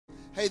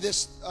Hey,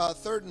 this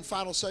third and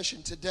final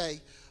session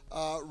today,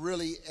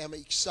 really am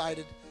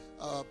excited.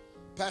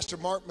 Pastor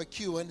Mark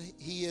McEwen,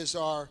 he is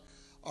our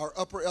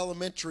upper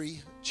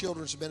elementary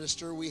children's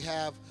minister. We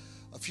have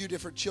a few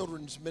different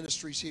children's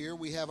ministries here.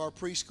 We have our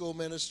preschool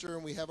minister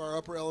and we have our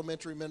upper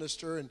elementary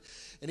minister, and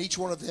each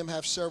one of them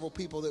have several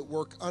people that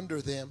work under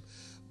them.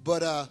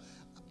 But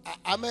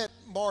I met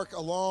Mark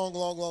a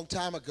long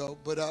time ago.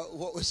 But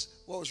what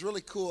was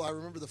really cool, I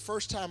remember the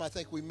first time I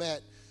think we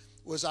met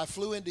was I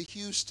flew into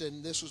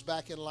Houston. This was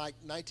back in like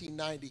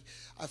 1990.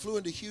 I flew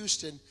into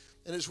Houston,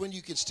 and it's when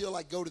you could still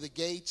like go to the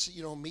gates,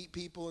 you know, meet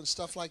people and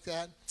stuff like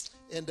that.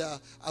 And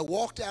I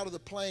walked out of the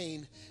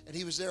plane, and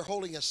he was there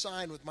holding a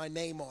sign with my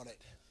name on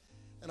it.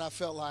 And I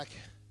felt like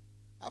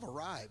I've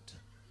arrived.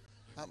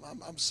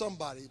 I'm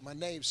somebody. My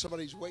name.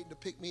 Somebody's waiting to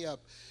pick me up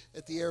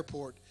at the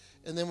airport.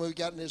 And then we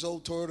got in his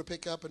old Toyota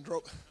pickup and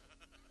drove.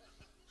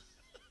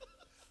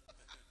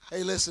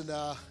 Hey, listen,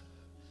 a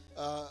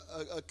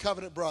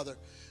covenant brother.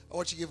 I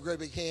want you to give a great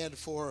big hand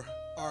for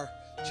our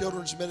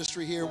children's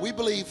ministry here. We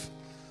believe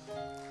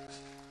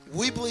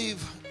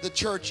the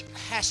church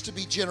has to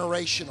be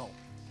generational.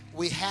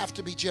 We have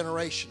to be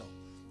generational.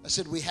 I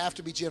said we have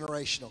to be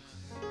generational.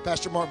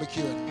 Pastor Mark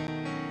McEwen.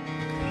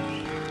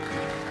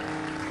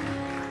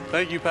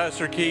 Thank you,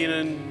 Pastor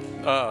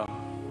Keenan.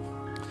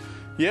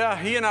 Yeah,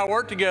 he and I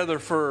worked together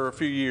for a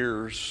few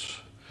years.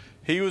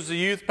 He was the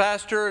youth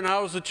pastor and I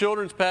was the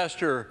children's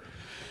pastor.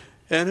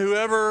 And whose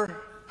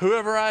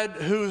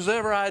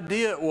ever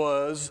idea it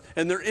was,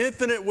 in their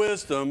infinite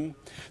wisdom,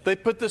 they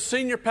put the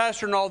senior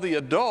pastor and all the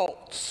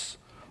adults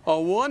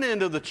on one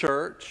end of the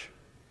church,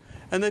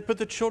 and they put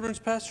the children's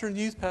pastor and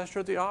youth pastor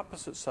at the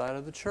opposite side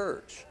of the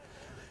church.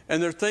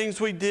 And there are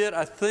things we did.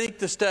 I think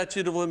the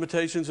statute of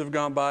limitations have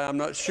gone by. I'm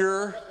not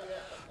sure.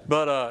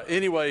 But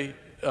anyway,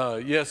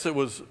 yes, it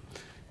was.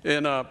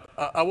 And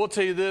I will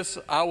tell you this.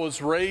 I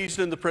was raised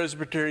in the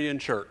Presbyterian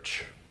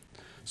church.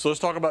 So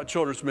let's talk about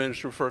children's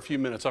ministry for a few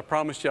minutes. I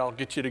promise you I'll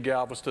get you to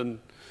Galveston.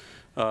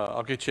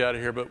 I'll get you out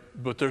of here,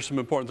 but there's some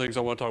important things I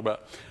want to talk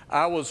about.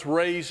 I was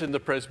raised in the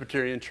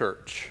Presbyterian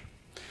church.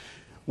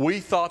 We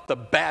thought the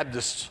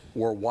Baptists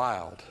were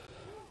wild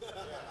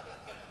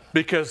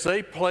because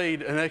they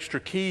played an extra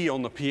key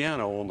on the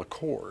piano on the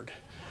chord.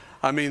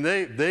 I mean,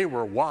 they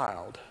were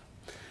wild.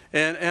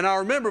 And I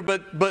remember,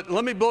 but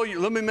let me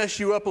mess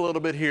you up a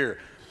little bit here.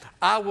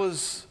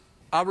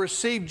 I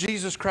received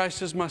Jesus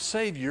Christ as my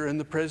Savior in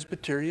the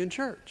Presbyterian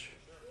church.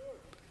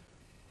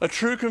 A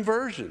true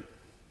conversion.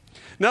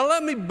 Now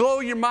let me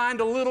blow your mind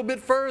a little bit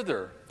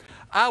further.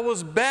 I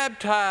was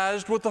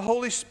baptized with the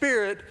Holy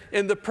Spirit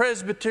in the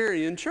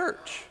Presbyterian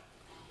church.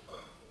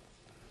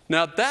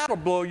 Now that'll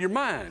blow your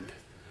mind.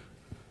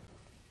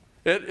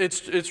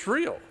 It's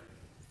real.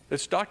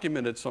 It's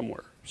documented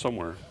somewhere.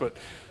 But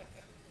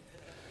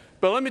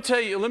let me tell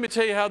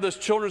you how this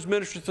children's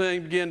ministry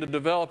thing began to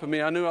develop in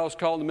me. I knew I was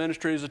called to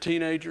ministry as a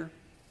teenager.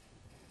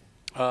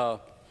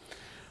 But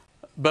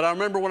I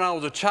remember when I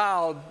was a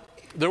child,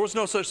 there was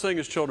no such thing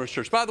as children's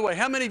church. By the way,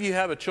 how many of you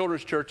have a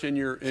children's church in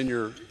your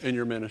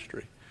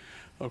ministry?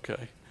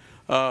 Okay.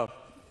 Well,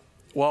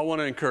 I want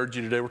to encourage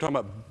you today. We're talking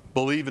about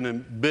believing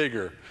in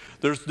bigger.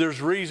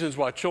 There's reasons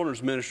why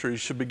children's ministries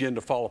should begin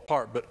to fall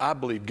apart, but I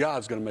believe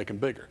God's going to make them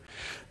bigger.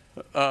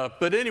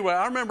 But anyway,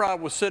 I remember I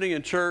was sitting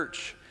in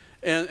church,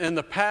 and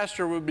the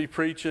pastor would be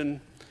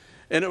preaching,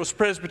 and it was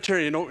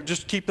Presbyterian. You know,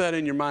 just keep that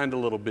in your mind a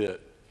little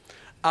bit.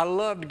 I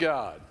loved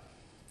God,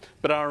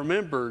 but I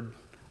remembered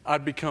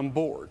I'd become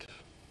bored,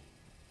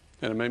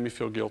 and it made me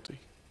feel guilty.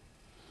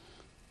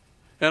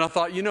 And I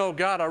thought, you know,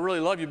 God, I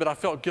really love you, but I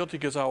felt guilty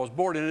because I was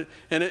bored.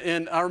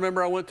 And I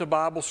remember I went to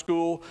Bible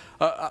school.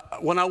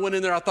 When I went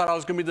in there, I thought I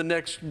was going to be the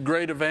next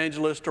great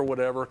evangelist or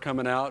whatever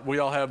coming out. We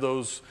all have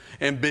those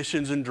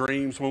ambitions and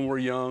dreams when we're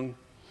young.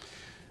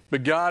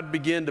 But God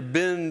began to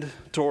bend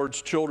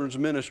towards children's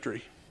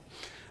ministry.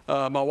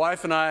 My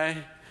wife and I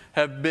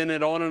have been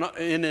in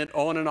it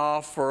on and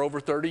off for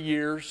over 30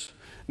 years.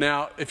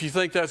 Now, if you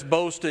think that's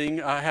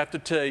boasting, I have to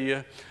tell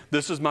you,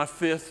 this is my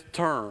 5th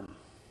term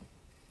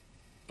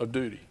of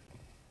duty.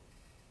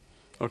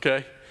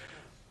 Okay?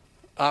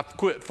 I've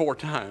quit 4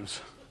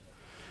 times.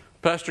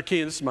 Pastor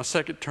Ken, this is my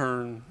 2nd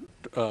tour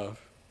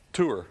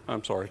here.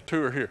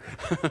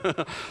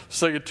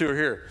 Second tour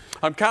here.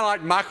 I'm kind of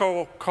like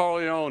Michael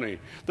Corleone.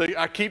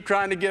 I keep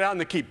trying to get out and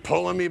they keep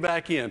pulling me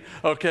back in.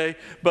 Okay,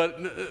 but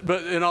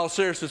in all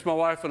seriousness, my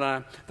wife and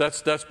I,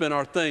 that's been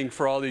our thing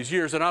for all these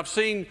years. And I've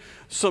seen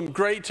some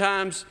great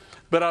times,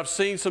 but I've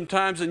seen some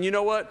times, and you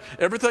know what?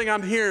 Everything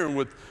I'm hearing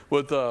with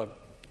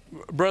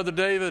Brother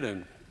David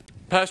and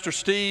Pastor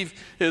Steve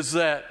is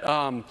that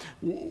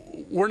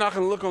we're not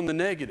going to look on the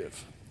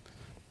negative.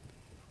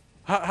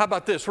 How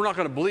about this? We're not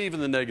going to believe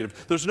in the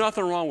negative. There's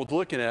nothing wrong with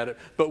looking at it,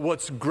 but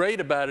what's great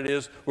about it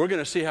is we're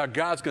going to see how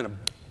God's going to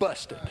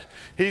bust it.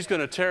 He's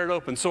going to tear it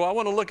open. So I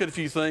want to look at a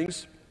few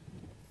things.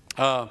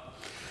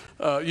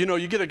 You know,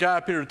 you get a guy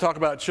up here to talk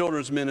about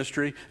children's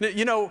ministry.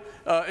 You know,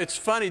 it's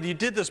funny, you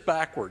did this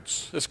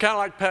backwards. It's kind of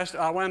like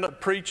I wound up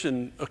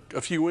preaching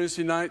a few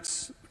Wednesday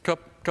nights,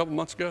 couple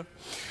months ago.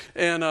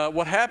 And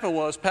what happened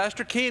was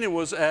Pastor Keenan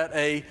was at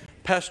a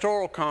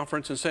pastoral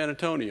conference in San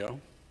Antonio.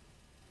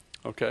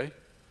 Okay.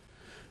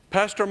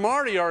 Pastor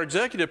Marty, our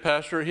executive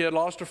pastor, he had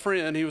lost a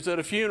friend. He was at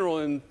a funeral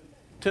in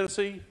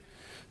Tennessee.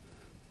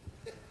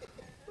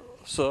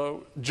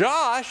 So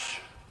Josh,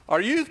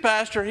 our youth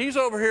pastor, he's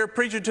over here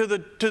preaching to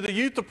the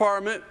youth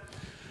department.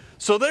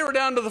 So they were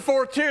down to the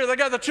fourth tier. They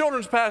got the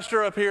children's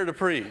pastor up here to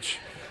preach.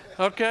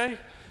 Okay?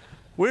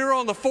 We were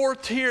on the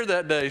fourth tier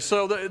that day.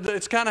 So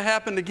it's kind of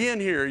happened again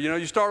here. You know,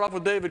 you start off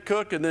with David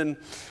Cook, and then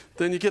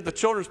you get the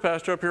children's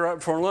pastor up here right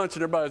before lunch,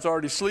 and everybody's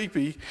already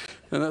sleepy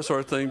and that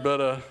sort of thing.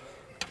 But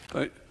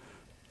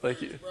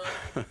thank you.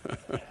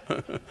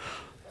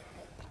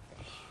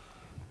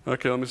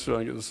 Okay, let me see if I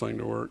can get this thing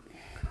to work.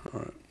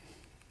 All right.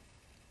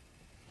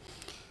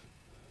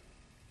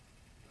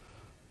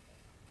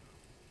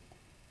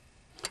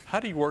 How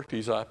do you work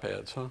these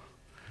iPads, huh?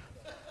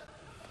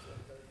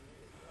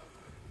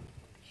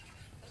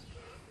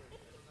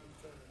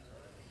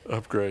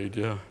 Upgrade,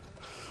 yeah.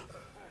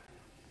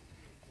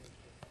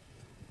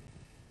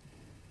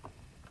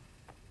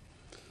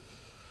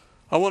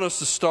 I want us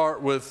to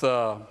start with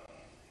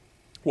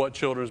what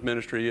children's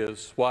ministry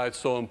is, why it's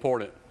so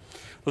important.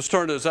 Let's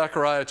turn to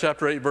Zechariah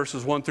chapter 8,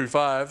 verses 1 through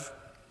 5.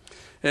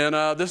 And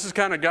this is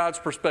kind of God's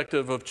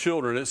perspective of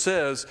children. It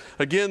says,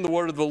 "Again, the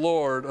word of the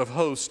Lord of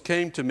hosts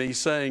came to me,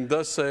 saying,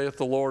 Thus saith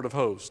the Lord of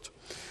hosts,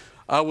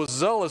 I was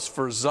zealous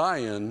for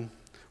Zion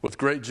with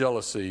great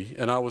jealousy,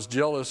 and I was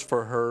jealous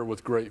for her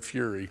with great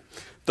fury.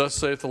 Thus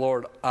saith the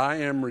Lord, I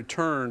am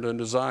returned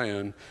unto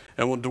Zion,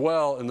 and will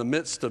dwell in the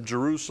midst of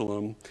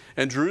Jerusalem,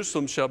 and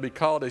Jerusalem shall be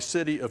called a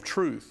city of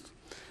truth,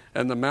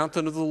 and the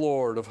mountain of the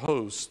Lord of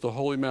hosts, the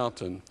holy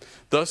mountain.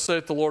 Thus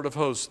saith the Lord of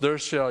hosts, there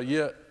shall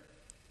yet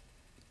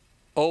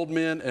old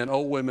men and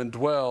old women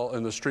dwell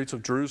in the streets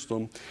of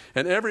Jerusalem,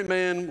 and every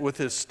man with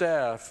his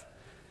staff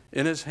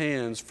in his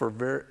hands for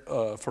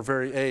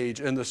very age,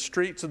 and the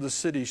streets of the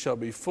city shall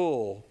be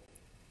full,"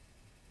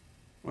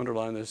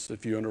 underline this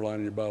if you underline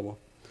in your Bible,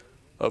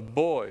 "of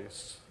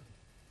boys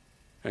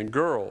and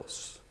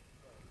girls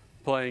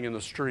playing in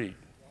the street."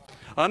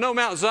 I know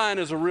Mount Zion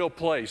is a real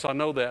place, I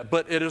know that,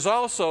 but it is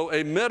also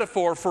a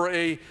metaphor for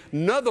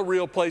another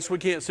real place we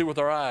can't see with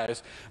our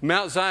eyes.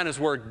 Mount Zion is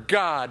where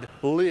God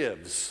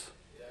lives.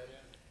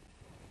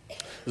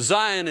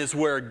 Zion is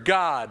where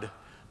God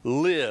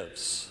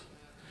lives.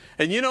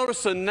 And you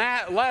notice the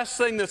last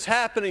thing that's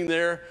happening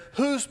there,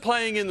 who's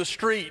playing in the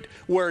street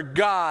where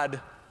God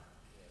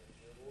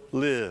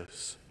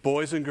lives?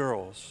 Boys and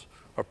girls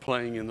are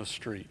playing in the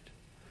street.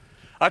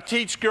 I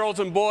teach girls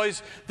and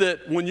boys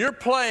that when you're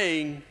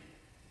playing,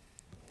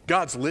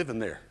 God's living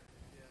there.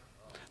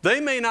 They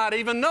may not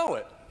even know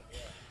it,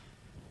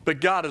 but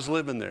God is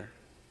living there.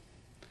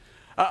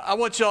 I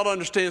want y'all to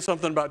understand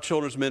something about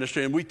children's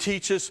ministry, and we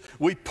teach this,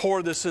 we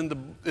pour this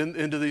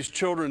into these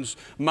children's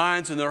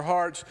minds and their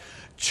hearts.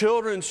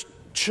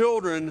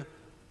 Children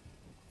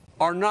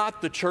are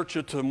not the church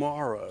of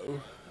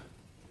tomorrow.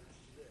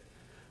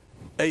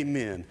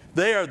 Amen.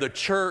 They are the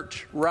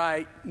church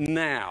right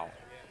now.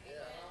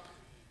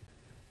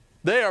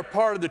 They are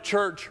part of the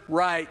church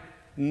right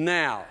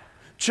now.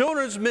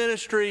 Children's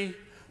ministry,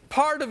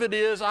 part of it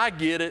is, I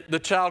get it, the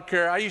child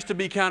care. I used to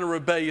be kind of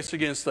rebellious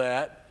against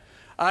that.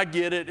 I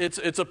get it.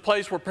 It's a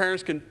place where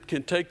parents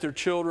can take their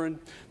children.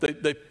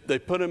 They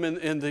put them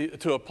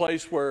to a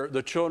place where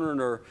the children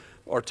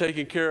are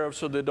taken care of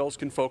so the adults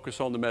can focus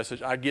on the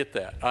message. I get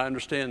that. I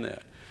understand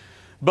that.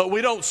 But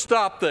we don't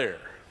stop there.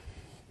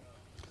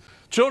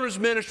 Children's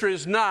ministry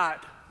is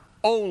not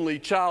only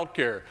child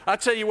care. I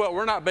tell you what,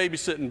 we're not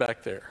babysitting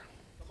back there.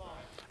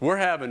 We're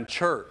having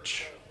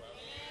church.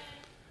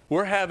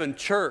 We're having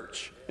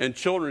church and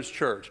children's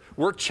church.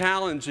 We're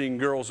challenging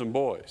girls and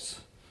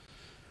boys.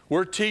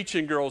 We're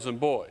teaching girls and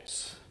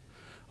boys.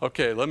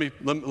 Okay,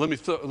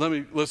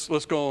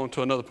 let's go on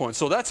to another point.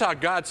 So that's how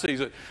God sees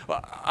it.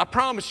 I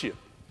promise you,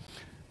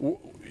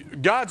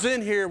 God's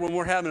in here when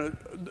we're having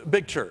a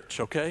big church,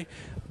 okay?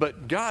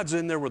 But God's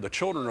in there where the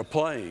children are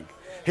playing.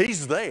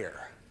 He's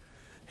there.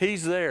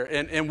 He's there.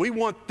 And we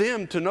want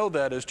them to know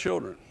that as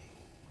children.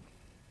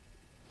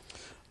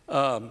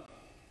 Now,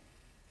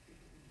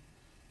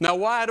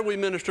 why do we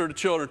minister to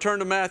children? Turn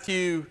to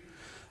Matthew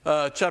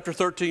chapter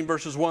 13,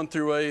 verses 1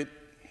 through 8.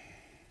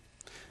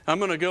 I'm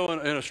going to go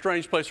in a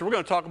strange place. We're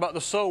going to talk about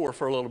the sower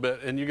for a little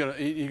bit. And you're going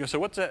to say,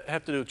 what's that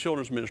have to do with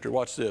children's ministry?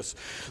 Watch this.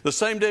 The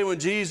same day when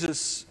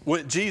Jesus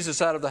went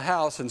out of the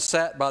house and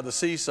sat by the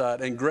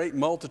seaside, and great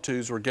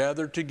multitudes were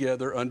gathered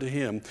together unto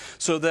him,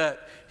 so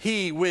that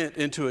he went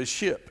into a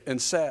ship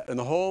and sat, and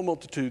the whole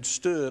multitude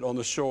stood on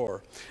the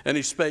shore. And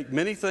he spake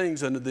many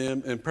things unto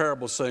them in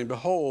parables, saying,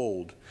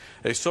 Behold,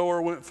 a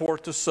sower went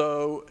forth to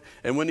sow,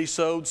 and when he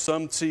sowed,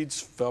 some seeds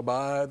fell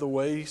by the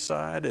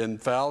wayside,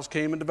 and fowls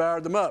came and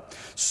devoured them up.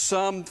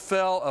 Some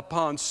fell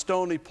upon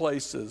stony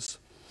places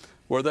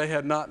where they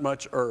had not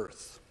much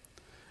earth.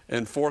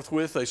 And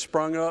forthwith they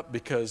sprung up,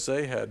 because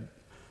they had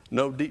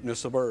no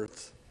deepness of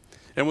earth.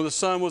 And when the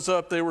sun was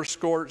up, they were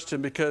scorched,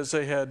 and because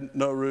they had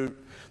no root,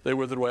 they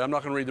withered away. I'm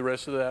not going to read the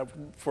rest of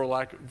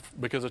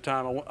that because of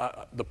time.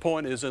 The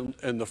point is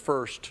in the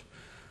first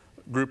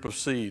group of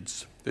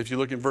seeds. If you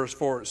look in verse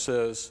 4, it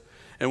says,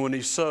 and when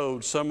he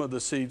sowed, some of the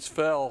seeds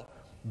fell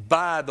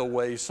by the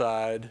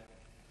wayside,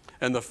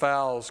 and the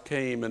fowls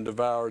came and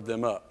devoured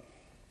them up.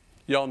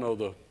 Y'all know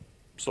the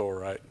sower,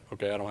 right?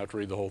 Okay, I don't have to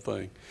read the whole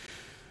thing.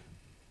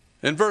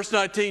 In verse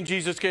 19,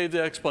 Jesus gave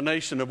the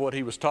explanation of what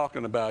he was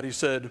talking about. He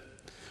said,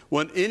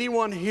 when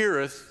anyone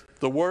heareth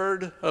the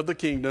word of the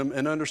kingdom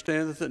and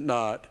understandeth it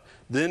not,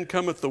 then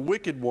cometh the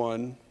wicked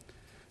one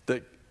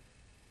that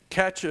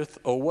catcheth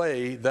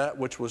away that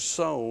which was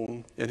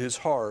sown in his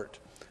heart.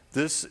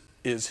 This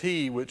is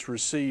he which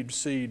received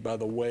seed by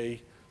the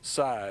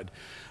wayside.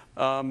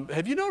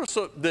 Have you noticed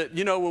that,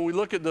 when we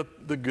look at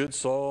the good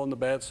soil and the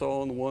bad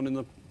soil and the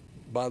one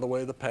by the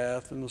way, the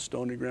path and the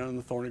stony ground and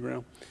the thorny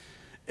ground,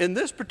 in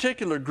this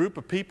particular group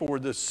of people where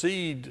the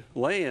seed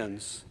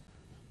lands,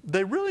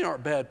 they really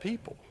aren't bad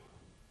people.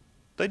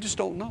 They just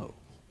don't know.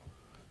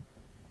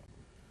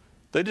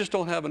 They just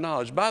don't have a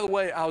knowledge. By the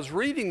way, I was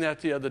reading that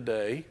the other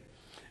day,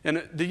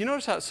 and do you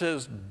notice how it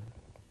says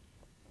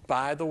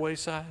by the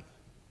wayside?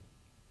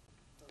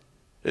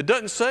 It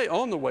doesn't say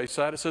on the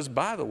wayside, it says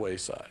by the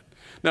wayside.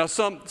 Now,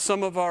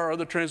 some of our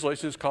other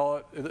translations call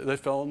it, they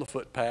fell on the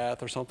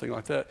footpath or something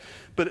like that.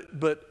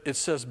 But it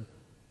says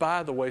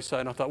by the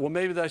wayside, and I thought, well,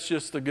 maybe that's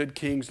just the good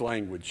King's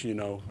language,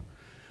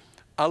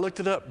 I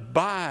looked it up.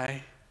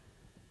 By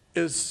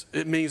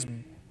it means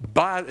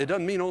by, it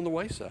doesn't mean on the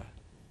wayside.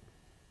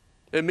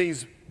 It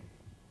means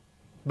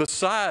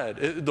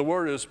beside. The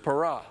word is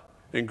para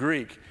in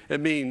Greek.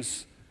 It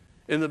means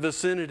in the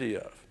vicinity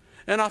of.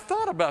 And I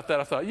thought about that.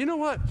 I thought, you know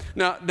what?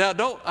 Now I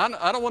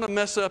don't want to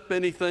mess up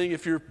anything.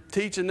 If you're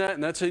teaching that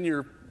and that's in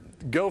your,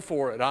 go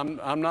for it.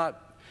 I'm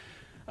not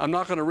going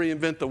to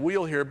reinvent the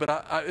wheel here,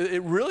 but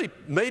it really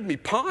made me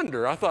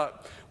ponder. I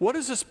thought, what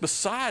is this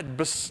beside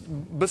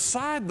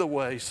the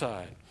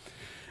wayside?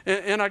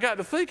 And I got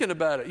to thinking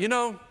about it.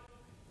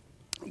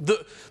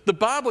 The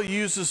Bible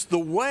uses the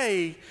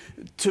way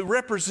to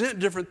represent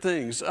different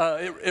things.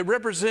 It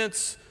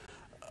represents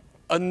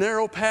a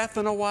narrow path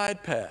and a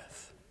wide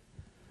path.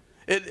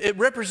 It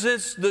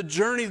represents the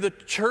journey the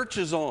church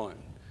is on.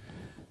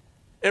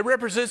 It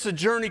represents the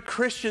journey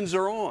Christians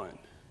are on.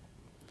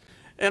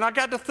 And I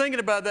got to thinking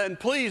about that, and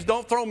please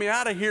don't throw me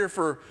out of here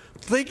for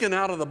thinking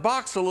out of the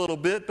box a little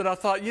bit, but I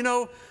thought,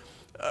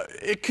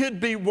 it could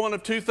be one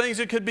of two things.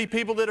 It could be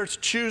people that are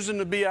choosing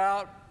to be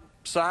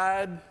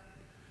outside,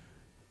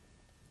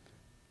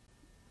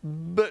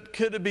 but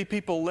could it be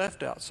people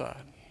left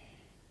outside?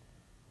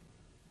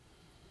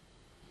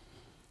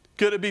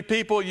 Could it be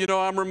people,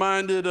 I'm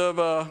reminded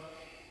of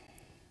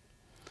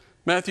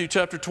Matthew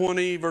chapter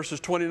 20,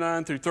 verses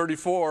 29 through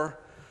 34,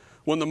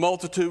 when the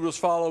multitude was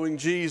following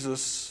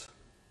Jesus,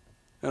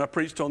 and I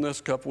preached on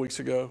this a couple weeks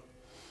ago.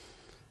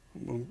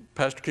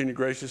 Pastor Kenny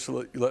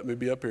graciously let me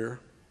be up here.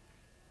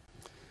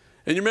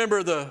 And you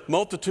remember the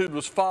multitude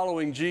was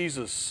following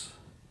Jesus.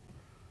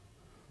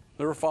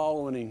 They were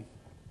following him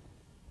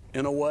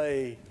in a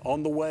way,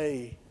 on the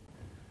way.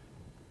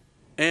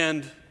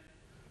 And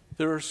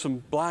there were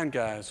some blind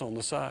guys on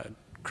the side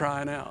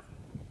crying out.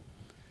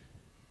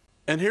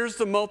 And here's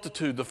the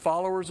multitude, the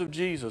followers of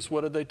Jesus.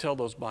 What did they tell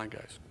those blind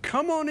guys?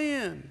 Come on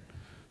in.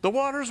 The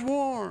water's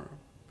warm.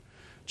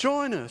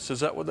 Join us.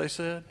 Is that what they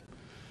said?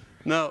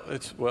 No,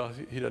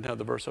 he doesn't have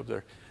the verse up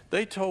there.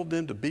 They told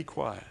them to be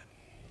quiet.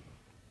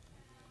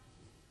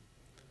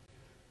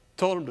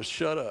 Told them to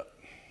shut up.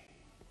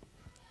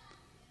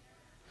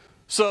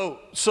 So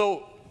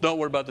don't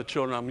worry about the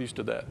children. I'm used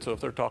to that. So if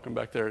they're talking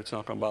back there, it's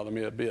not going to bother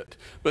me a bit.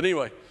 But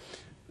anyway,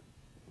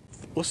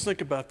 let's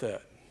think about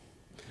that.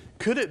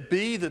 Could it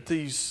be that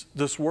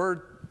this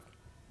word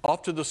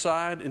off to the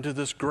side into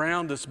this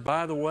ground that's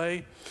by the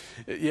way,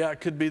 it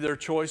could be their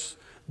choice.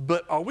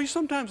 But are we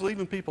sometimes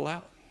leaving people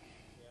out?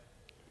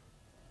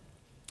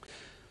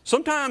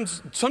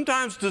 Sometimes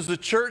does the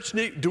church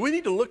do we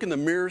need to look in the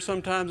mirror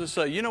sometimes and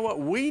say, you know what,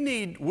 we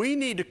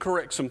need to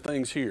correct some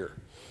things here.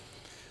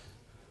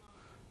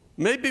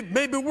 Maybe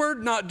we're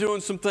not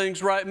doing some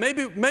things right.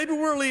 Maybe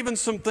we're leaving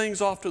some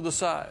things off to the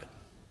side.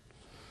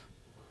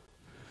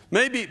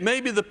 Maybe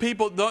the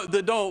people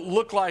that don't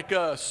look like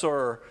us,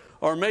 or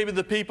maybe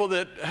the people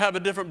that have a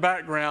different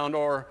background,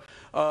 or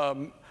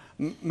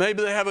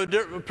maybe they have a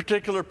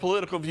particular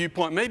political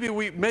viewpoint. Maybe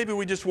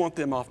we just want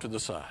them off to the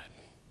side.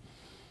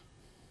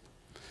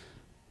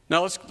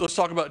 Now let's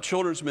talk about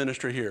children's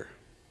ministry here.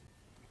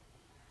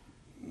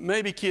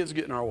 Maybe kids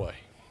get in our way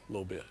a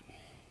little bit.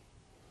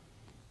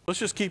 Let's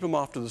just keep them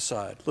off to the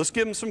side. Let's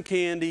give them some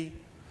candy.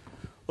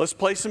 Let's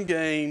play some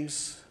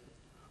games.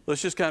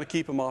 Let's just kind of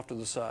keep them off to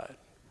the side.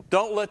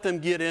 Don't let them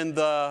get in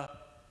the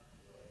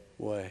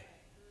way.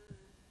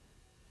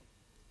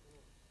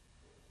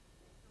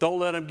 Don't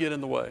let them get in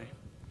the way.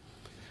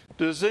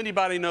 Does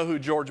anybody know who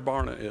George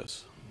Barna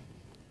is?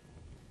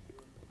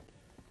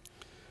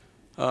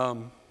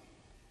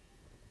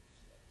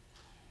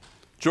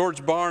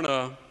 George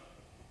Barna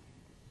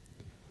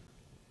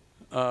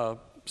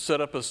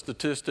set up a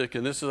statistic,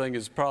 and this thing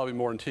is probably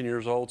more than 10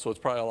 years old, so it's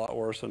probably a lot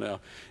worse than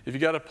now. If you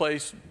got a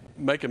place,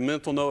 make a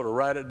mental note or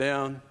write it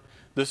down.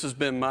 This has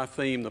been my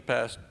theme the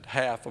past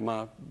half of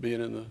my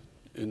being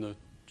in the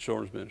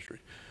children's ministry.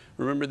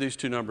 Remember these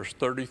two numbers,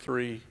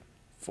 33,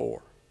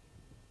 4.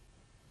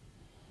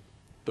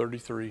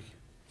 33,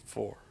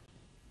 4.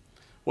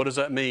 What does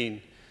that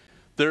mean?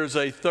 There's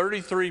a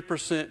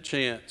 33%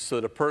 chance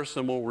that a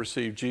person will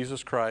receive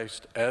Jesus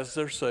Christ as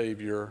their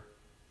Savior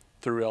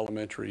through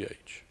elementary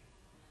age.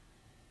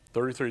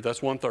 33,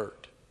 that's 1/3.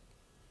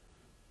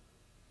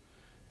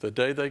 The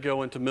day they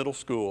go into middle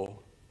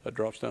school, that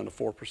drops down to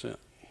 4%.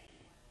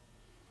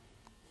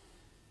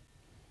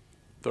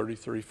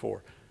 33,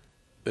 4.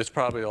 It's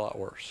probably a lot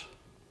worse.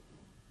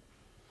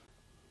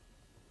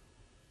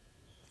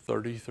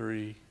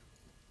 33,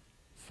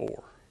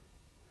 4.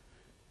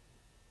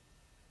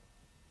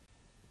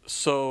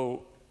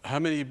 So, how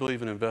many of you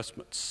believe in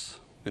investments?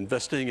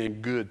 Investing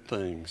in good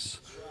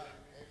things.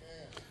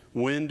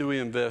 When do we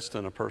invest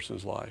in a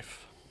person's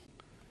life?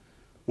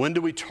 When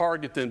do we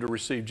target them to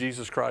receive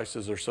Jesus Christ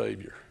as their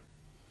Savior?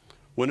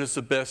 When is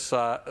the best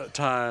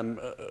time,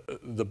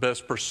 the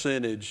best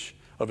percentage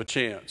of a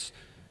chance?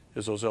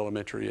 Is those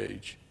elementary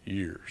age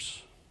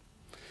years.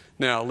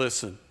 Now,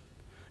 listen,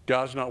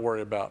 God's not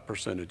worried about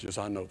percentages.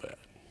 I know that.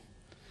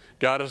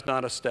 God is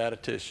not a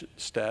statistician.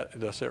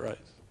 Did I say it right?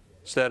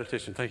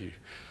 Statistician, thank you.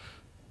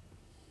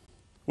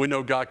 We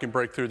know God can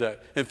break through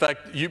that. In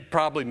fact,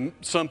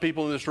 some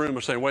people in this room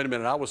are saying, wait a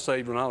minute, I was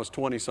saved when I was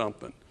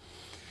 20-something.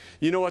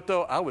 You know what,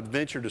 though? I would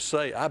venture to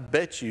say, I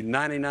bet you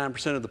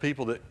 99% of the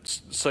people that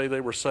say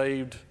they were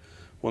saved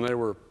when they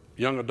were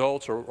young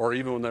adults or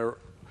even when they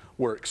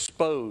were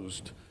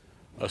exposed,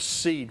 a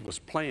seed was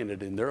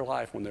planted in their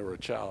life when they were a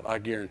child. I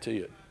guarantee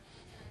it.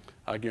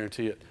 I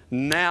guarantee it.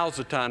 Now's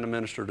the time to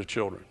minister to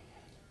children.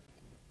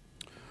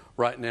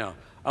 Right now.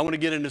 I want to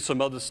get into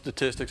some other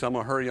statistics. I'm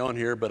going to hurry on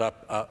here,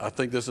 but I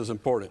think this is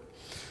important.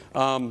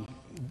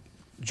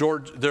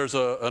 George, there's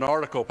an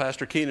article,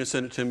 Pastor Keenan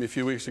sent it to me a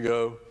few weeks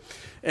ago,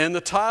 and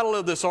the title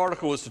of this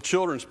article is The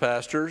Children's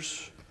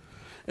Pastors,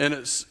 and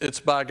it's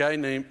by a guy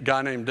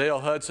named Dale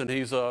Hudson.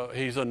 He's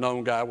a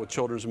known guy with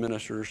children's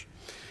ministers.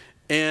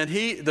 And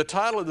the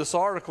title of this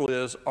article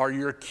is, Are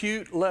Your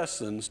Cute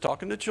Lessons,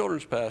 talking to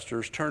children's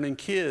pastors, turning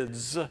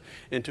kids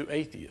into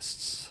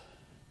atheists?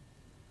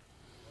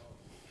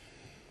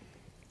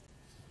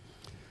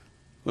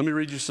 Let me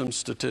read you some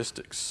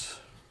statistics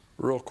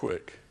real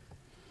quick.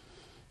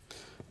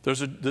 There's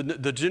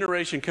the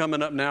generation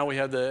coming up now. We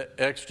have the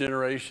X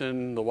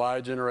generation, the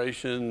Y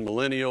generation,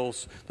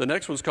 millennials. The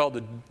next one's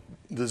called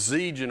the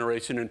Z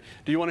generation. And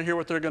do you want to hear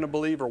what they're going to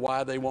believe or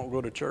why they won't go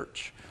to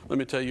church? Let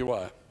me tell you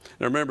why.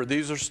 Now remember,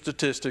 these are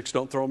statistics.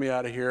 Don't throw me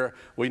out of here.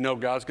 We know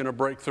God's going to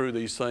break through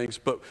these things,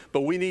 but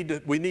we need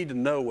to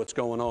know what's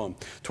going on.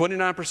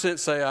 29%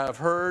 say, I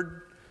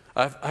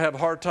have a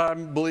hard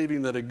time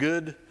believing that a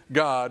good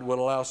God would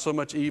allow so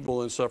much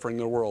evil and suffering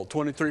in the world.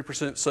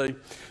 23% say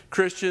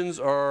Christians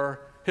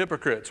are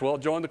hypocrites. Well,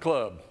 join the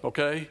club,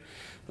 okay?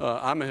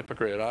 I'm a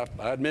hypocrite.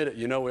 I admit it.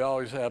 You know, we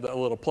always have that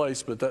little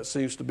place, but that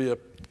seems to be a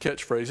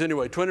catchphrase.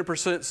 Anyway,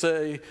 20%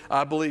 say,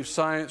 I believe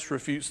science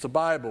refutes the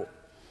Bible.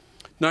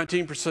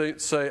 19%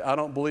 say, I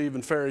don't believe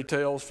in fairy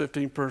tales.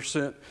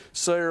 15%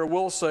 say or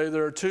will say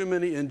there are too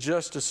many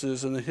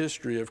injustices in the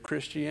history of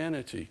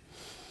Christianity.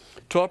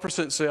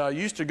 12% say, I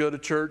used to go to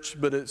church,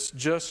 but it's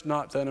just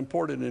not that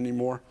important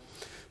anymore.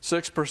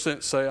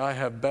 6% say, I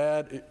have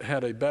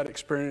had a bad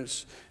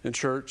experience in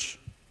church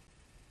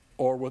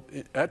or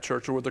at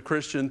church or with a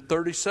Christian.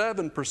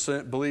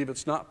 37% believe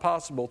it's not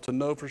possible to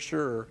know for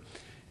sure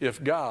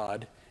if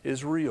God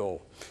is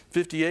real.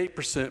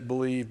 58%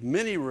 believe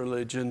many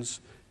religions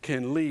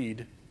can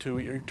lead to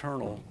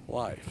eternal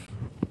life.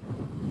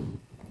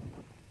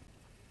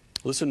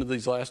 Listen to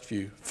these last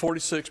few.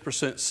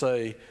 46%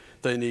 say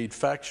they need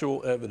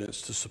factual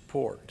evidence to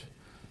support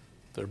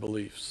their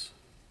beliefs.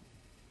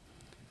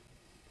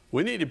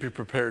 We need to be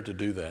prepared to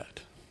do that.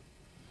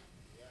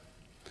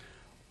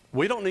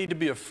 We don't need to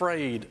be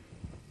afraid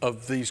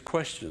of these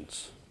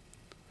questions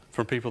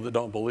from people that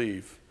don't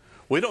believe.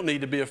 We don't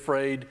need to be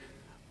afraid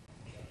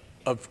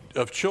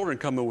of children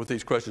coming with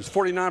these questions.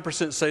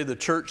 49% say the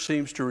church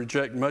seems to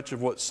reject much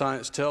of what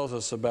science tells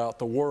us about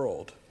the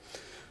world.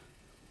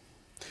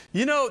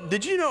 You know,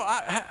 did you know,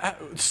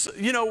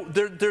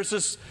 there's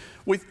this,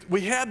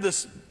 we have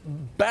this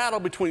battle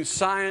between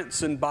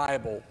science and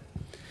Bible.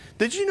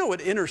 Did you know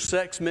it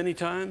intersects many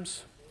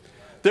times?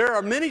 There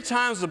are many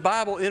times the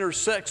Bible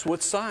intersects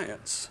with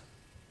science.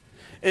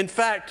 In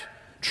fact,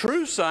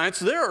 true science,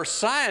 there are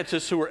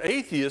scientists who are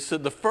atheists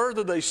that the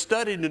further they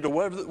studied into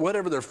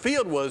whatever their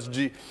field was,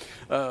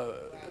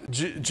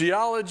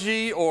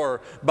 geology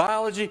or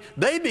biology,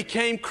 they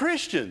became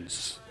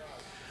Christians.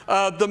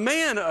 The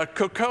man,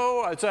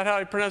 Foucault, is that how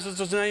he pronounces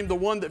his name? The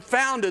one that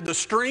founded the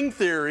string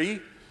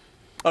theory,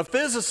 a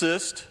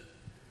physicist,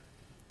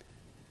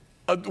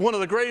 one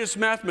of the greatest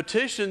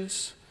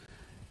mathematicians,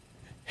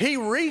 he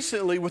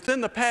recently,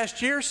 within the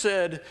past year,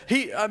 said,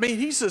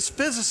 he's this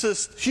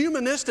physicist,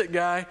 humanistic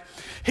guy.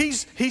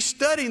 He's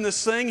studying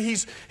this thing. He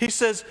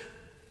says,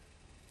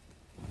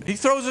 he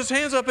throws his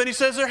hands up and he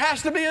says, there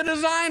has to be a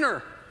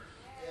designer.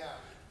 Yeah.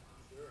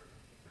 Sure.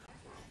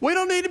 We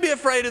don't need to be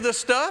afraid of this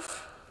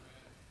stuff.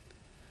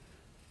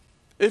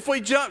 If we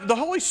jump, the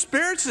Holy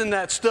Spirit's in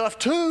that stuff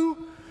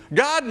too.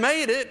 God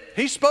made it.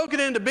 He spoke it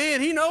into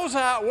being. He knows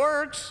how it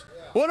works.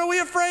 Yeah. What are we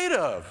afraid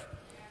of?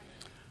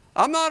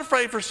 I'm not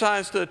afraid for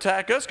science to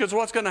attack us, because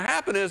what's going to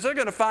happen is they're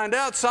going to find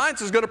out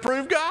science is going to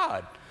prove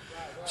God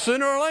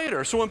sooner or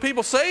later. So when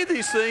people say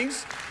these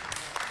things,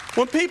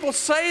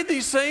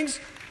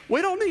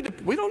 we don't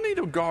need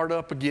to guard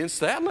up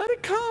against that. Let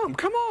it come.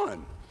 Come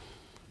on.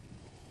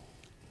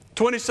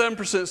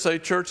 27% say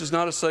church is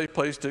not a safe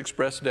place to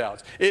express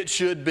doubts. It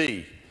should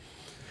be.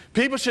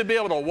 People should be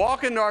able to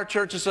walk into our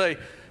church and say,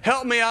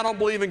 help me, I don't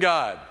believe in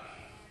God.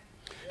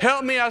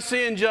 Help me, I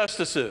see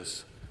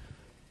injustices.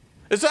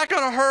 Is that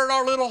going to hurt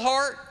our little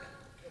heart?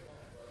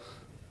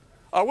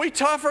 Are we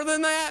tougher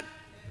than that?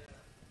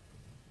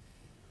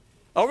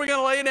 Are we going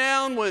to lay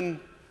down when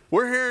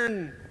we're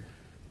hearing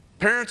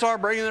parents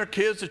aren't bringing their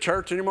kids to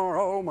church anymore?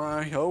 Oh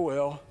my, oh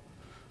well.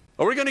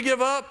 Are we going to give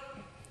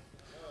up?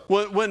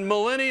 When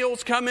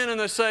millennials come in and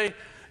they say,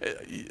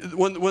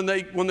 when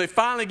they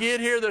finally get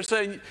here, they're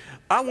saying,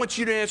 I want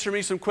you to answer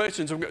me some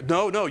questions.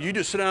 No, you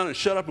just sit down and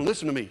shut up and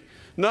listen to me.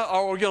 No,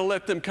 or we're going to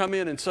let them come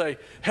in and say,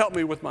 help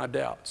me with my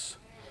doubts.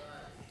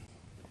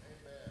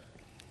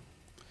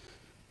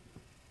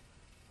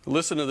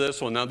 Listen to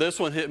this one. Now, this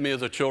one hit me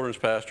as a children's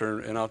pastor,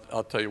 and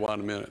I'll tell you why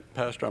in a minute.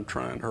 Pastor, I'm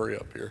trying. Hurry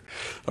up here.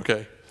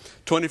 Okay.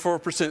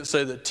 24%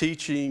 say that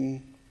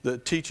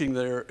teaching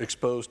they're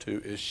exposed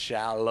to is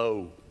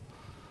shallow.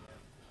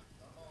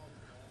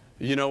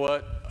 You know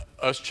what?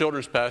 Us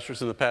children's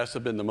pastors in the past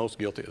have been the most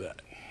guilty of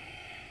that.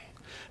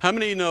 How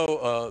many of you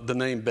know the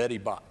name Betty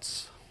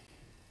Botts?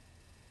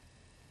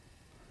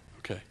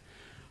 Okay.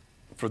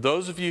 For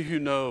those of you who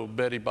know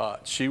Betty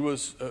Botts,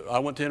 I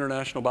went to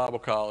International Bible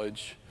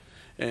College,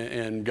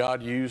 and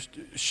God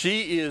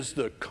she is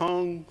the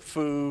Kung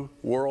Fu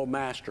world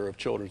master of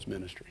children's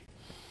ministry.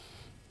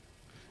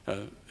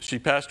 She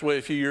passed away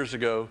a few years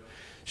ago.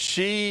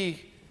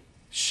 She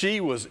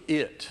was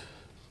it.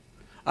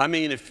 I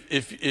mean,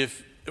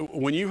 if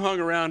when you hung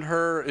around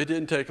her, it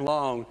didn't take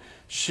long.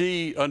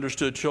 She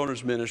understood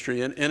children's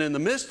ministry. And in the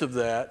midst of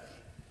that,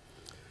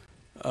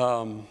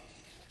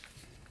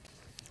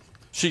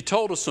 she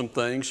told us some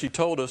things. She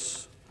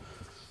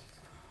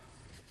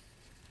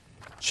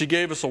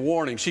gave us a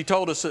warning. She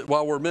told us that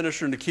while we're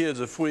ministering to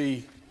kids,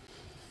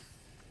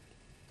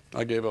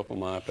 I gave up on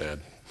my iPad.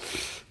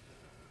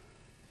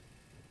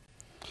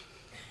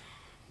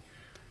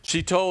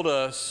 She told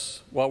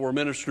us while we're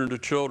ministering to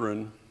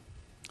children,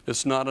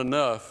 it's not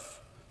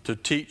enough to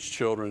teach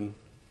children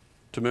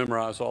to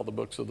memorize all the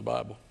books of the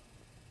Bible.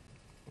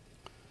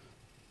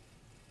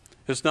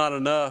 It's not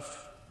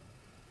enough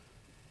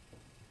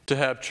to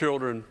have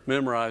children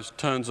memorize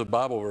tons of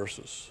Bible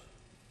verses.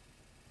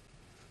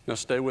 Now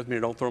stay with me,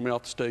 don't throw me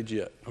off the stage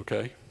yet,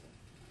 okay?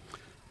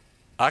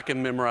 I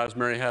can memorize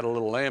Mary Had a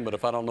Little Lamb, but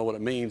if I don't know what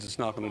it means, it's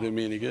not going to do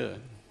me any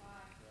good.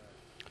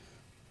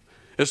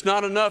 It's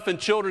not enough in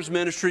children's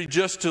ministry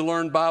just to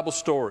learn Bible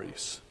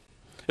stories.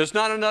 It's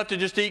not enough to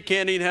just eat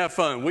candy and have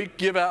fun. We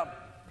give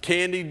out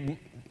candy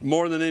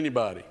more than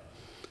anybody.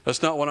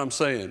 That's not what I'm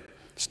saying.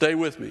 Stay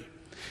with me.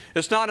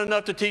 It's not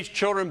enough to teach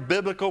children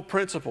biblical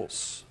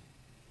principles.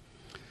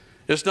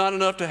 It's not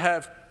enough to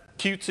have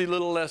cutesy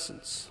little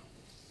lessons.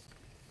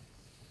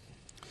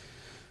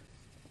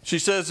 She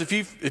says if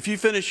you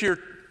finish your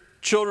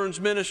children's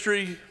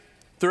ministry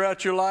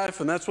throughout your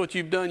life and that's what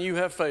you've done, you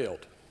have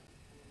failed.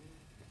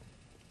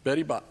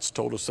 Betty Botts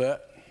told us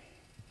that.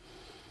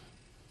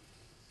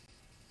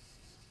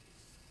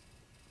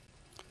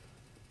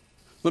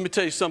 Let me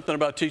tell you something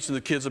about teaching the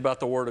kids about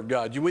the Word of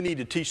God. We need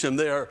to teach them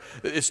there.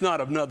 It's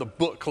not another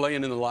book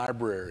laying in the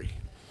library.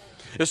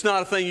 It's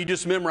not a thing you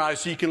just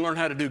memorize so you can learn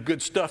how to do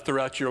good stuff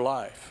throughout your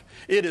life.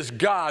 It is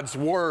God's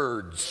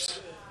words.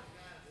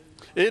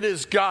 It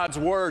is God's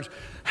words.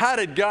 How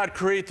did God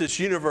create this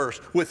universe?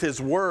 With His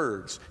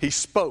words. He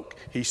spoke,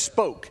 He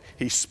spoke,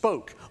 He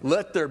spoke.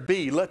 Let there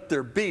be, let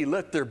there be,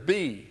 let there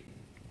be.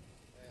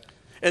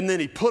 And then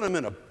He put them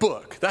in a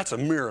book. That's a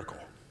miracle.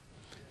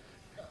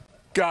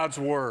 God's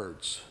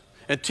words.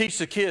 And teach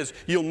the kids,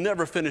 you'll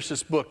never finish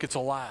this book. It's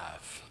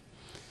alive.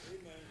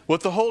 Amen.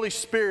 With the Holy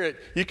Spirit,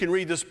 you can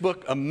read this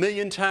book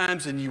 1,000,000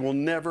 times and you will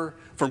never,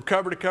 from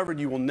cover to cover,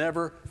 you will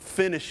never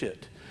finish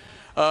it.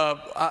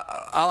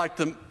 I like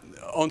them.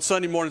 On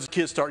Sunday mornings, the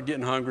kids start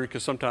getting hungry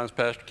because sometimes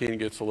Pastor Ken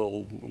gets a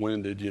little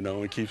winded,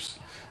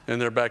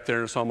 and they're back there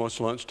and it's almost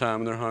lunchtime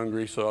and they're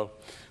hungry. So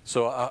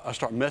I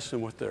start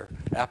messing with their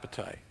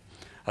appetite.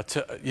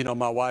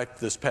 My wife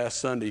this past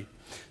Sunday,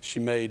 she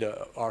made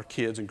our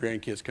kids and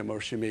grandkids come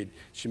over. She made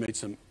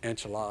some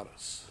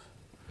enchiladas,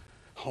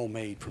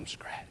 homemade from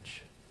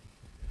scratch,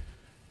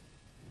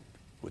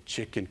 with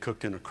chicken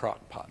cooked in a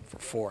crock pot for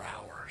 4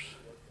 hours.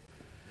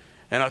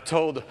 And I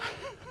told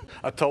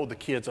the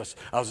kids,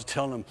 I was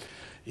telling them,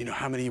 you know,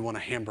 how many of you want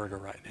a hamburger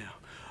right now?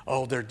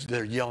 Oh,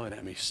 they're yelling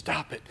at me.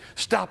 Stop it.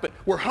 Stop it.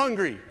 We're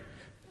hungry.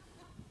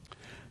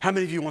 How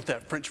many of you want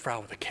that French fry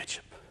with the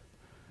ketchup?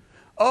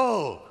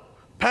 Oh,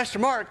 Pastor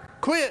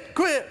Mark, quit.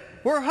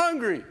 We're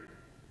hungry.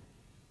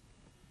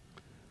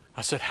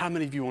 I said, how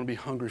many of you want to be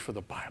hungry for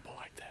the Bible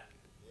like that?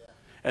 Yeah.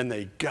 And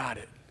they got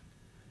it.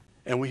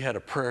 And we had a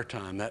prayer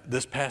time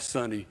this past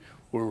Sunday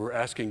where we were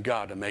asking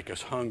God to make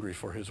us hungry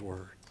for His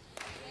Word.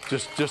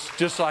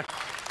 Just like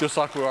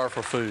we are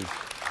for food.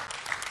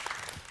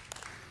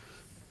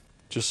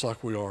 Just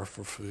like we are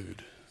for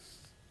food.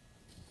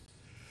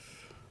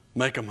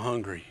 Make them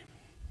hungry.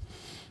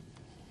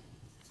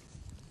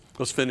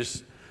 Let's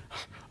finish.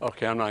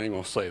 Okay, I'm not even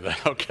going to say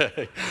that.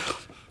 Okay.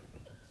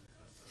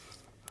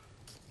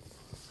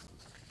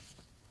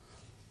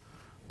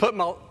 Put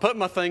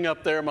my thing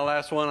up there, my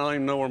last one. I don't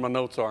even know where my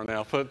notes are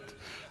now. Put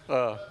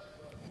the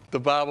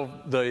Bible,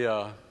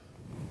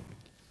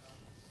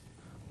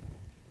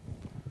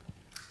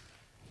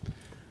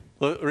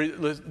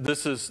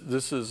 this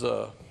is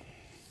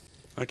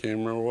I can't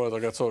remember what. I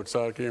got so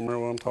excited I can't remember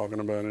what I'm talking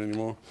about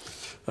anymore.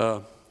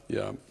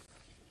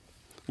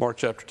 Mark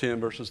chapter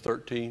 10, verses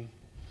 13.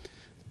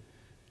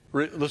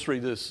 Let's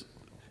read this.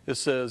 It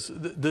says,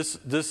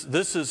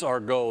 this is our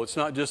goal. It's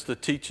not just the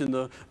teaching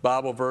the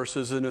Bible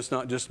verses, and it's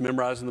not just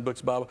memorizing the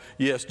books of the Bible.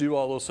 Yes, do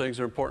all those things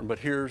are important, but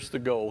here's the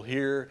goal.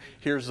 Here's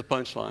the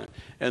punchline.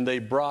 And they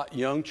brought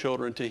young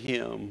children to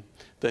Him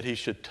that He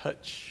should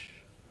touch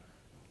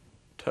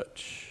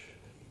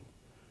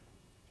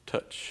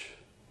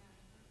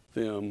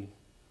them.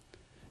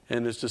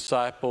 And His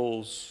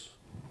disciples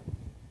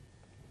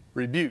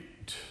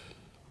rebuked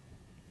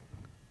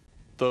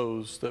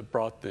those that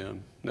brought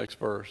them. Next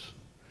verse.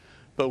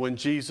 But when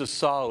Jesus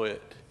saw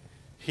it,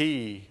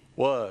 He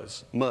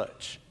was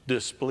much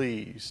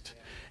displeased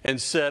and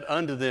said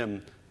unto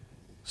them,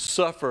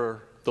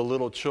 suffer the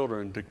little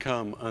children to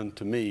come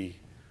unto me.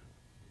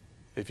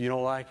 If you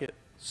don't like it,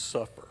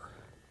 suffer.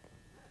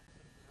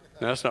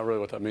 Now, that's not really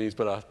what that means,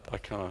 but I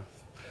kind of.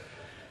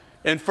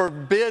 And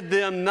forbid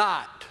them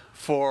not,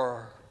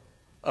 for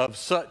of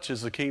such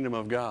is the kingdom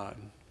of God.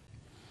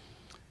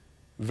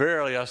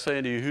 Verily I say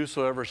unto you,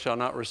 whosoever shall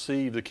not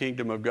receive the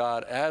kingdom of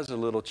God as a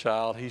little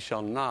child, he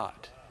shall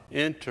not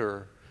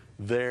enter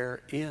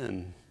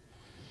therein.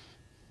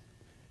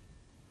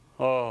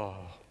 Oh,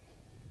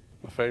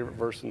 my favorite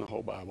verse in the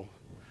whole Bible.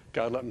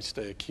 God, let me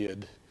stay a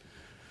kid.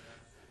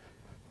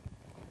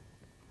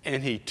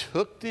 And He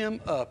took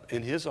them up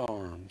in His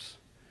arms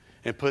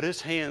and put His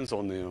hands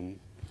on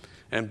them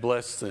and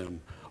blessed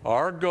them.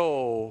 Our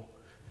goal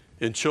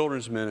in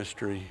children's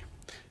ministry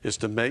is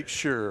to make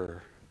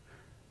sure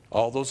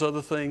all those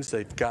other things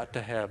they've got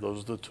to have,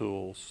 those are the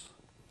tools,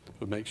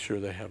 but make sure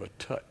they have a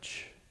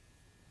touch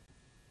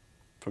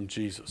from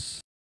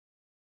Jesus.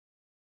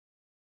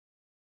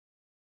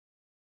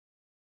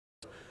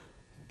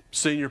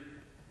 Senior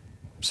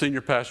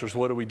pastors,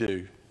 what do we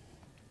do?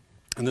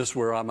 And this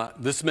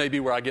may be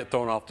where I get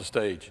thrown off the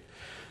stage.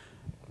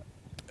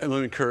 And let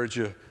me encourage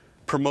you,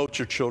 promote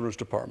your children's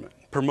department.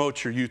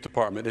 Promote your youth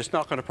department. It's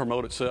not going to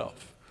promote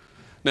itself.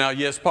 Now,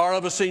 yes, part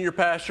of a senior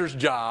pastor's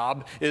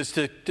job is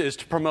to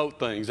promote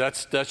things.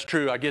 That's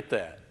true. I get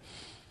that.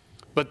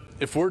 But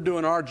if we're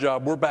doing our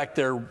job, we're back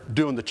there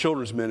doing the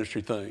children's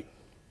ministry thing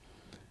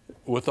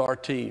with our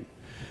team.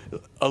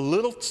 A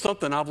little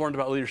something I've learned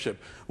about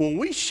leadership. When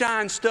we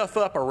shine stuff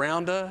up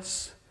around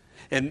us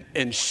and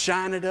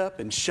shine it up,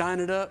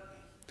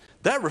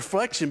 that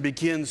reflection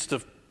begins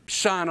to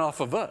shine off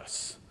of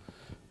us.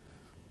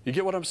 You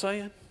get what I'm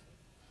saying?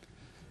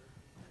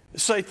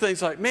 Say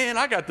things like, man,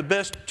 I got the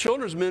best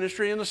children's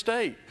ministry in the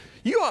state.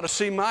 You ought to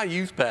see my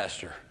youth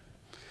pastor.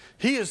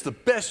 He is the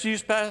best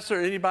youth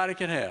pastor anybody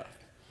can have.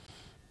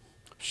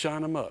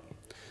 Shine them up.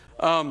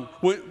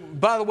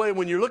 By the way,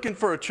 when you're looking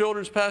for a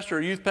children's pastor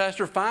or youth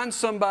pastor, find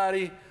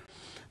somebody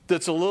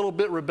that's a little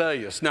bit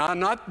rebellious. Now, I'm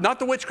not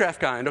the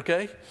witchcraft kind,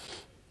 okay?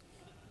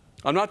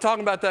 I'm not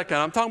talking about that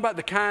kind. I'm talking about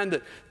the kind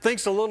that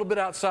thinks a little bit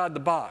outside the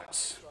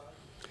box.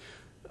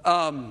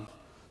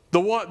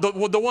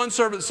 The one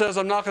servant says,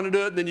 I'm not going to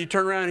do it, and then you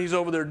turn around and he's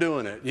over there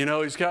doing it. You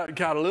know, he's got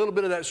a little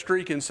bit of that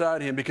streak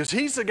inside him because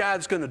he's the guy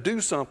that's going to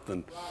do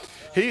something.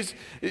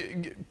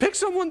 Pick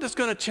someone that's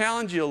going to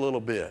challenge you a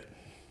little bit.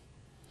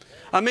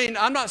 I mean,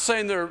 I'm not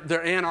saying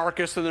they're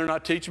anarchists and they're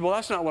not teachable.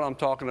 That's not what I'm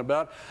talking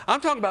about.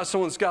 I'm talking about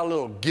someone that's got a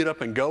little get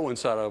up and go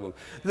inside of them.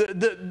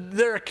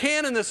 They're a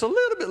cannon that's a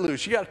little bit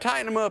loose. You got to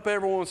tighten them up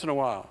every once in a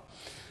while.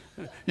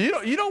 You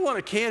don't want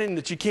a cannon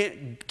that you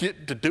can't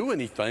get to do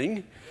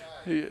anything.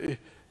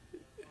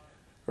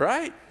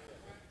 Right?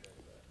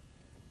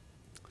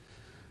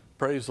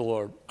 Praise the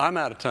Lord. I'm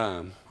out of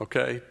time,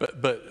 okay?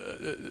 But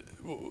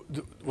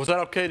was that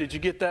okay? Did you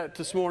get that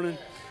this morning?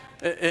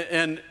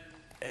 And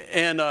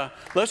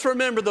let's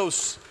remember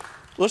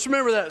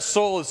that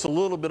soul that's a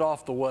little bit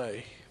off the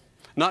way.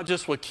 Not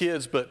just with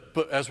kids,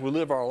 but as we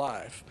live our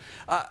life.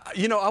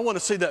 I want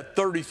to see that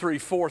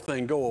 33-4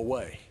 thing go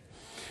away.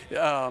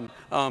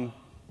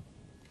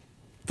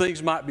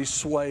 things might be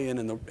swaying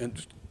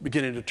and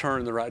beginning to turn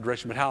in the right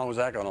direction, but how long is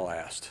that going to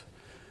last?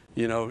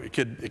 You know, it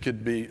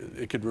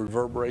could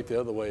reverberate the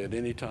other way at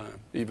any time,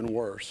 even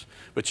worse.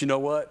 But you know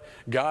what?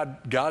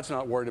 God's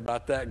not worried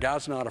about that.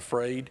 God's not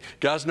afraid.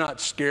 God's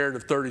not scared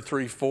of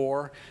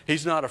 33-4.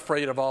 He's not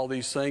afraid of all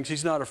these things.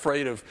 He's not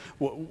afraid of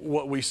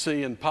what we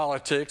see in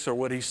politics or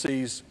what he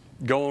sees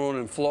going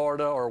on in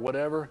Florida or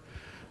whatever.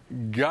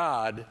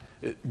 God's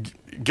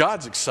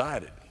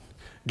excited.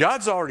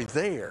 God's already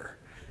there.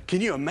 Can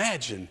you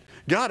imagine?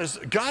 God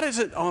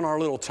isn't on our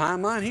little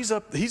timeline.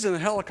 He's in a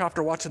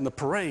helicopter watching the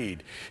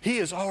parade. He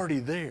is already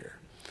there.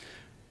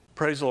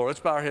 Praise the Lord.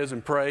 Let's bow our heads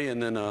and pray,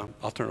 and then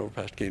I'll turn it over to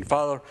Pastor Keenan.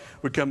 Father,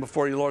 we come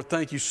before you, Lord.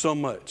 Thank you so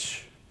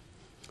much,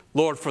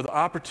 Lord, for the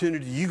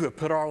opportunity you have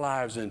put our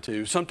lives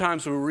into.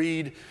 Sometimes we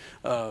read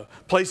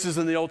places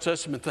in the Old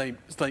Testament and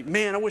think,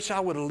 man, I wish I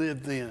would have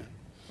lived then.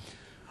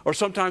 Or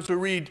sometimes we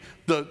read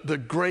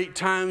the great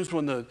times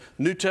when the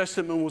New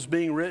Testament was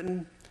being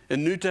written.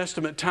 In New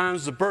Testament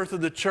times, the birth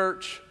of the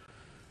church,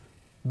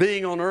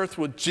 being on earth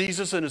with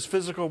Jesus in his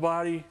physical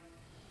body.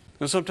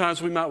 And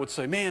sometimes we would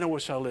say, man, I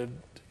wish I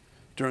lived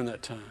during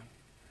that time.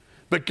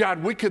 But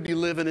God, we could be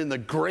living in the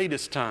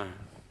greatest time.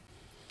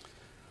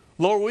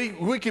 Lord,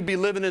 we could be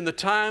living in the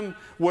time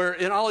where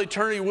in all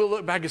eternity we'll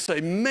look back and say,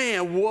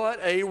 man, what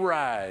a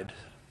ride.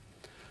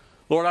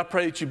 Lord, I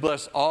pray that you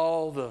bless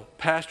all the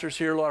pastors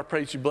here. Lord, I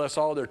pray that you bless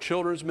all their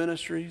children's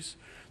ministries,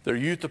 their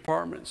youth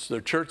departments,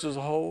 their church as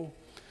a whole.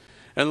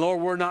 And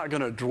Lord, we're not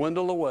going to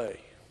dwindle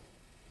away.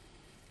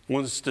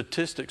 When the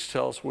statistics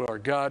tell us we are,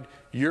 God,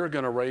 you're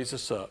going to raise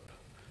us up.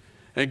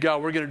 And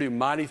God, we're going to do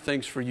mighty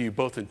things for you,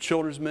 both in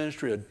children's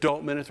ministry,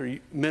 adult ministry,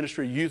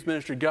 youth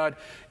ministry. God,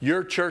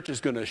 your church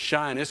is going to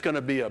shine. It's going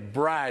to be a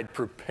bride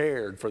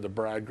prepared for the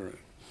bridegroom.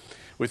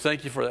 We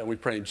thank you for that. We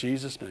pray in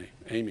Jesus' name.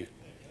 Amen.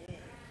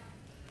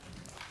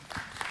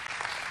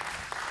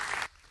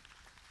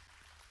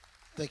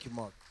 Thank you,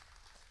 Mark.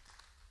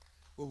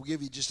 We'll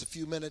give you just a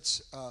few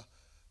minutes.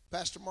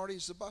 Pastor Marty,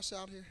 is the bus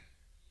out here?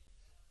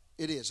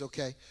 It is,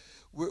 okay.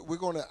 We're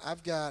going to,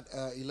 I've got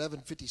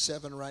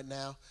 11:57 right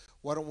now.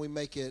 Why don't we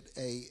make it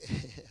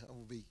it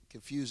will be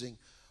confusing,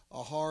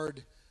 a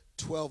hard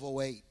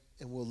 12:08,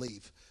 and we'll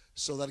leave.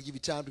 So that'll give you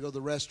time to go to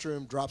the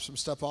restroom, drop some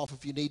stuff off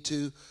if you need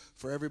to.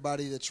 For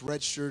everybody that's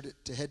registered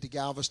to head to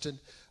Galveston,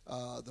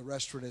 the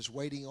restaurant is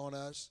waiting on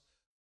us.